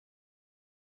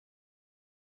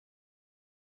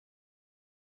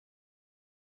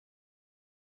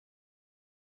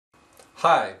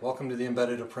Hi, welcome to the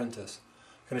Embedded Apprentice.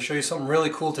 I'm going to show you something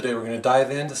really cool today. We're going to dive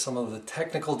into some of the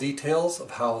technical details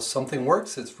of how something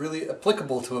works. It's really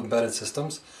applicable to embedded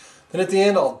systems. Then at the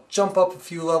end I'll jump up a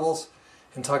few levels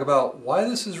and talk about why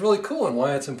this is really cool and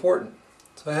why it's important.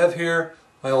 So I have here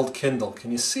my old Kindle.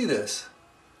 Can you see this?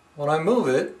 When I move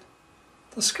it,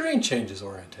 the screen changes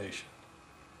orientation.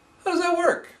 How does that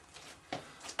work?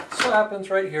 So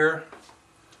happens right here.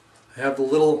 I have the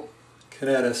little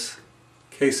Kinetis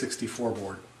K64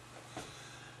 board.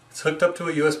 It's hooked up to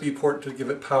a USB port to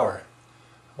give it power.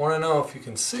 I want to know if you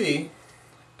can see,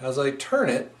 as I turn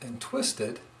it and twist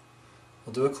it,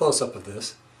 we'll do a close-up of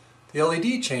this, the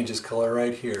LED changes color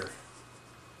right here.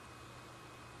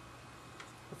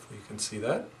 Hopefully you can see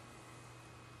that.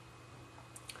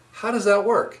 How does that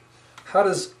work? How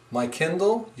does my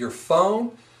Kindle, your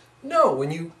phone, know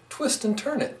when you twist and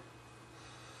turn it?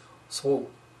 So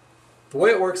the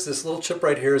way it works, this little chip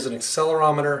right here is an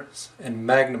accelerometer and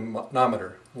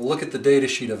magnetometer. We'll look at the data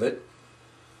sheet of it.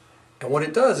 And what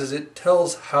it does is it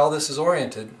tells how this is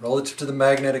oriented relative to the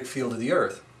magnetic field of the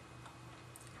Earth.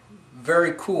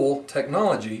 Very cool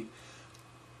technology.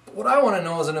 But what I want to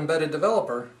know as an embedded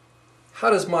developer,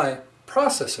 how does my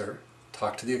processor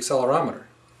talk to the accelerometer?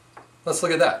 Let's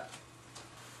look at that.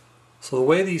 So the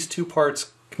way these two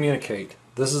parts communicate,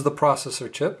 this is the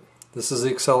processor chip, this is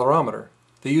the accelerometer.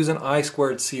 They use an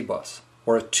i2c bus,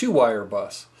 or a two-wire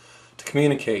bus, to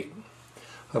communicate.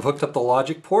 I've hooked up the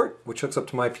logic port, which hooks up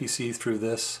to my PC through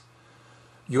this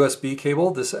USB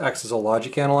cable. This acts as a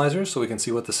logic analyzer, so we can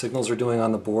see what the signals are doing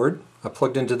on the board. I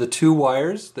plugged into the two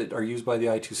wires that are used by the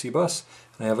i2c bus,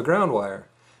 and I have a ground wire.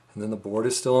 And then the board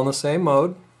is still in the same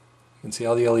mode. You can see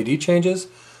how the LED changes.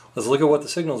 Let's look at what the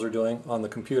signals are doing on the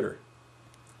computer.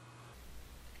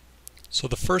 So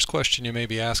the first question you may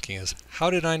be asking is, how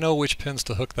did I know which pins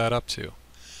to hook that up to?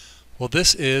 Well,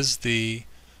 this is the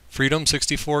Freedom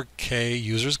 64K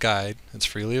User's Guide. It's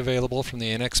freely available from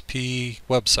the NXP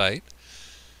website.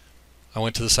 I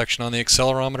went to the section on the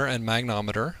accelerometer and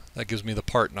magnetometer. That gives me the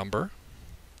part number.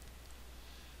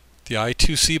 The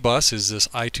I2C bus is this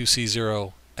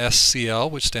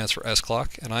I2C0SCL, which stands for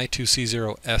S-Clock, and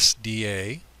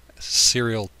I2C0SDA,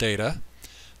 serial data.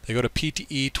 They go to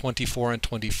PTE 24 and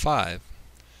 25.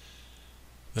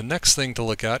 The next thing to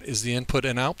look at is the input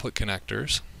and output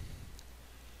connectors.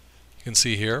 You can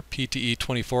see here PTE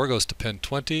 24 goes to pin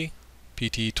 20,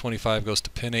 PTE 25 goes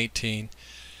to pin 18,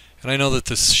 and I know that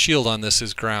this shield on this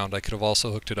is ground. I could have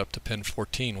also hooked it up to pin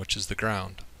 14, which is the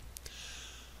ground.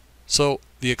 So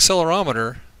the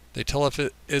accelerometer, they tell if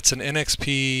it's an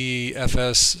NXP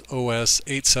FS OS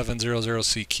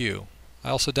 8700CQ. I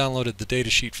also downloaded the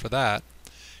datasheet for that.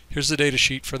 Here's the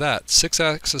datasheet for that.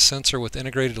 6-axis sensor with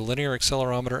integrated linear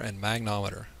accelerometer and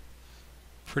magnetometer.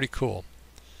 Pretty cool.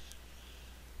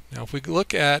 Now if we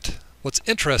look at what's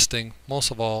interesting, most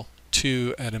of all,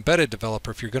 to an embedded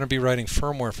developer, if you're going to be writing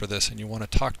firmware for this and you want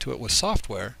to talk to it with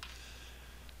software,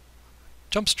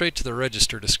 jump straight to the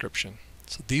register description.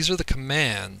 So these are the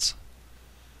commands.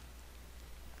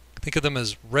 Think of them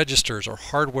as registers or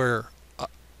hardware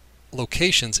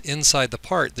locations inside the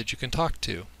part that you can talk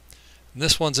to. And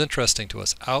this one's interesting to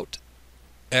us, out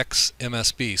X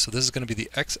MSB. So this is going to be the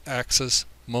X-axis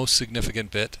most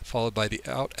significant bit, followed by the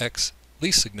out X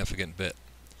least significant bit.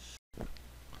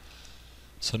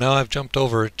 So now I've jumped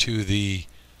over to the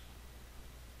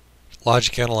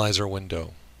logic analyzer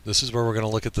window. This is where we're going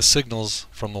to look at the signals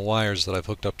from the wires that I've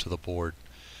hooked up to the board.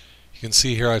 You can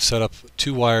see here I've set up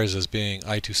two wires as being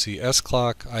I2C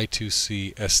S-Clock,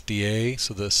 I2C SDA,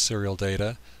 so the serial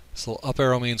data. This little up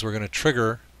arrow means we're going to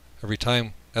trigger every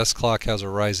time S-Clock has a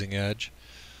rising edge.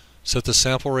 Set the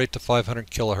sample rate to 500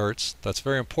 kilohertz. That's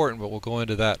very important, but we'll go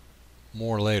into that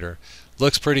more later.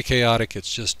 Looks pretty chaotic.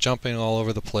 It's just jumping all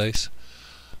over the place.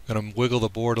 I'm going to wiggle the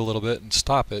board a little bit and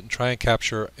stop it and try and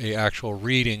capture an actual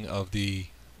reading of the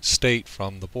state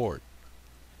from the board.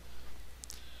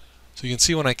 So you can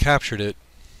see when I captured it,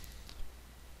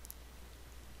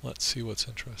 let's see what's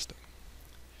interesting.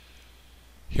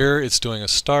 Here it's doing a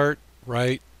start,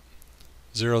 right,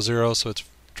 0, 0, so it's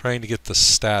trying to get the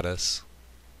status.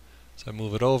 So I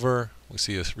move it over, we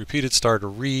see a repeated start, a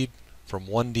read from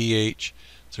 1DH,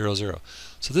 0, 0.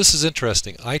 So this is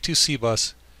interesting. I2C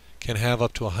bus can have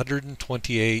up to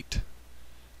 128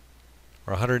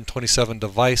 or 127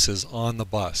 devices on the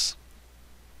bus.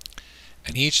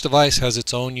 And each device has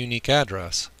its own unique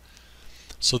address.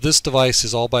 So this device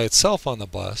is all by itself on the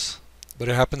bus, but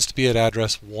it happens to be at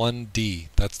address 1D.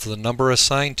 That's the number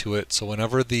assigned to it, so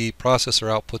whenever the processor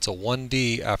outputs a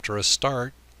 1D after a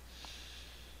start,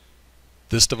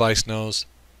 this device knows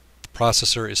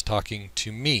processor is talking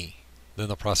to me. Then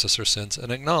the processor sends an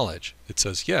acknowledge. It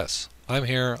says, yes, I'm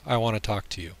here, I want to talk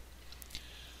to you.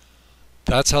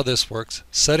 That's how this works.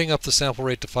 Setting up the sample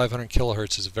rate to 500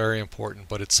 kilohertz is very important,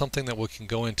 but it's something that we can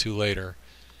go into later.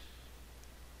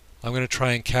 I'm going to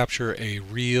try and capture a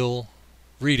real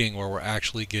reading where we're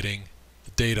actually getting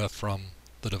the data from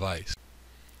the device.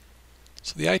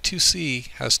 So the I2c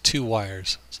has two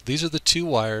wires. So these are the two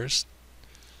wires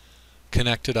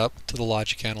connected up to the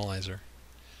logic analyzer.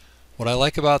 What I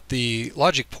like about the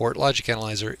logic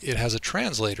analyzer, it has a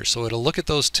translator, so it'll look at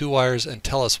those two wires and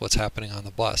tell us what's happening on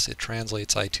the bus. It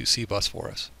translates I2c bus for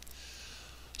us.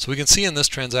 So we can see in this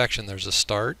transaction there's a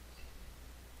start,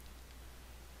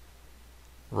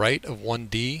 write of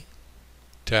 1D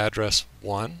to address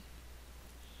 1,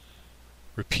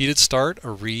 repeated start,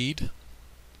 a read,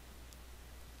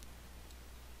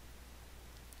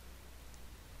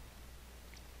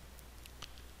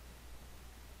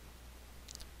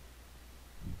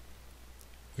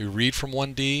 we read from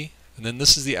 1D, and then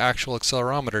this is the actual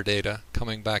accelerometer data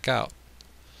coming back out.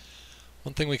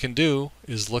 One thing we can do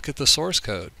is look at the source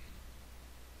code.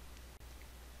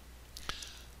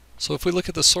 So if we look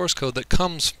at the source code that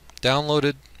comes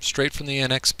downloaded straight from the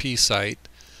NXP site,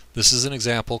 this is an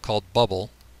example called Bubble.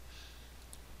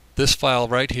 This file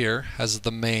right here has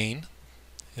the main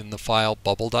in the file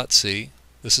bubble.c.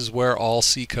 This is where all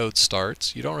C code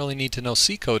starts. You don't really need to know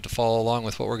C code to follow along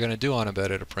with what we're going to do on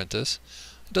Embedded Apprentice.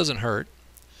 It doesn't hurt.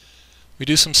 We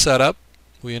do some setup.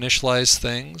 We initialize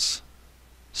things,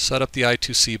 set up the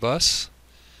I2c bus,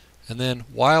 and then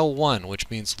while one, which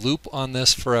means loop on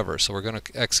this forever. So we're going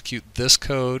to execute this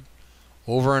code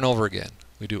over and over again.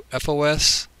 We do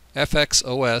fxos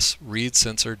read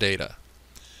sensor data.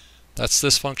 That's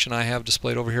this function I have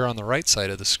displayed over here on the right side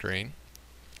of the screen.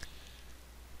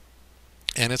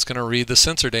 And it's going to read the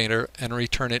sensor data and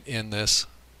return it in this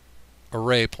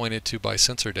array pointed to by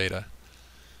sensor data.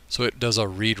 So it does a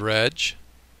read reg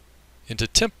into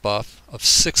temp buff of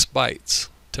 6 bytes.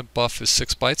 Temp buff is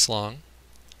 6 bytes long.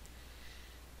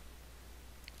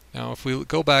 Now if we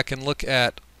go back and look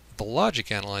at the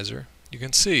logic analyzer, you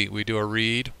can see we do a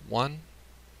read 1,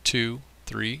 2,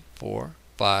 3, 4,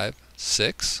 5,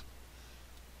 6.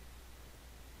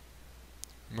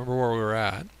 Remember where we were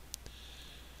at.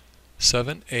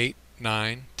 7, 8,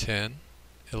 9, 10,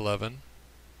 11,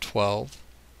 12.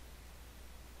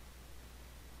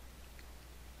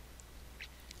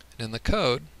 And in the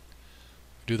code,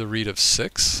 we do the read of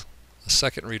 6, a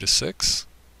second read of 6.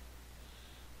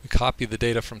 We copy the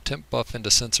data from temp buff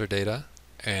into sensor data,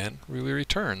 and we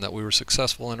return that we were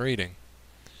successful in reading.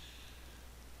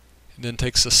 It then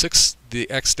takes the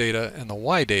X data and the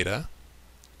Y data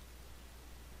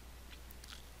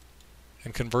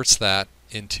and converts that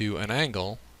into an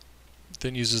angle,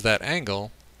 then uses that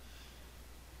angle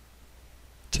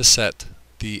to set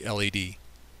the LED.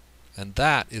 And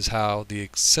that is how the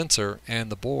sensor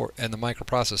and the board and the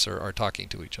microprocessor are talking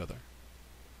to each other.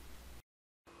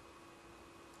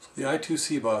 So the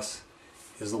I2c bus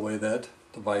is the way that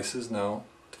devices know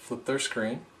to flip their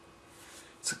screen.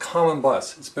 It's a common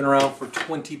bus. It's been around for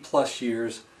 20 plus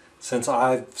years since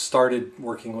I've started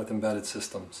working with embedded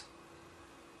systems.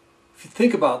 If you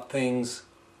think about things,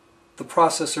 the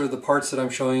processor, the parts that I'm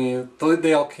showing you,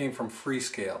 they all came from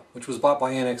Freescale, which was bought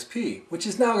by NXP, which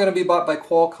is now going to be bought by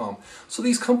Qualcomm. So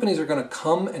these companies are going to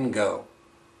come and go.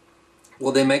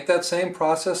 Will they make that same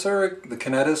processor, the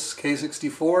Kinetis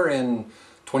K64, in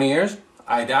 20 years?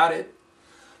 I doubt it.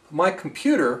 My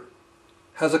computer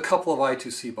has a couple of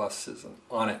I2c buses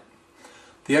on it.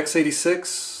 The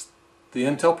x86, the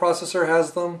Intel processor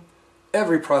has them.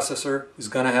 Every processor is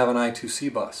going to have an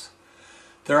I2c bus.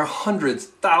 There are hundreds,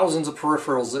 thousands of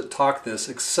peripherals that talk this,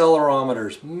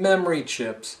 accelerometers, memory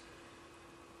chips,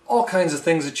 all kinds of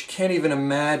things that you can't even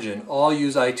imagine all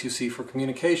use I2c for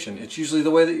communication. It's usually the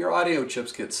way that your audio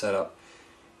chips get set up.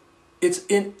 It's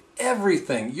in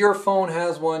everything. Your phone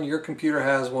has one, your computer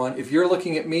has one. If you're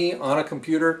looking at me on a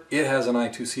computer, it has an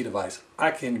I2c device. I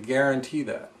can guarantee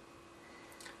that.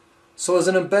 So as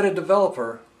an embedded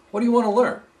developer, what do you want to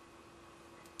learn?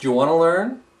 Do you want to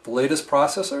learn the latest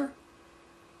processor?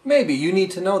 Maybe you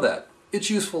need to know that. It's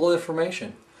useful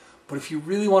information. But if you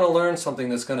really want to learn something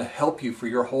that's going to help you for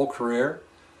your whole career,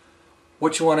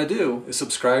 what you want to do is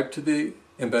subscribe to the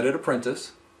Embedded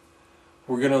Apprentice.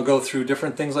 We're going to go through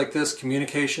different things like this,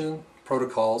 communication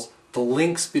protocols, the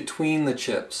links between the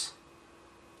chips.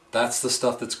 That's the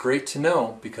stuff that's great to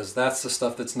know, because that's the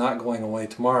stuff that's not going away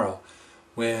tomorrow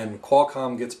when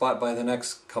Qualcomm gets bought by the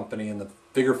next company and the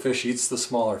bigger fish eats the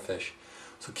smaller fish.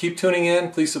 So keep tuning in,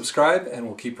 please subscribe, and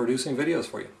we'll keep producing videos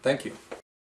for you. Thank you.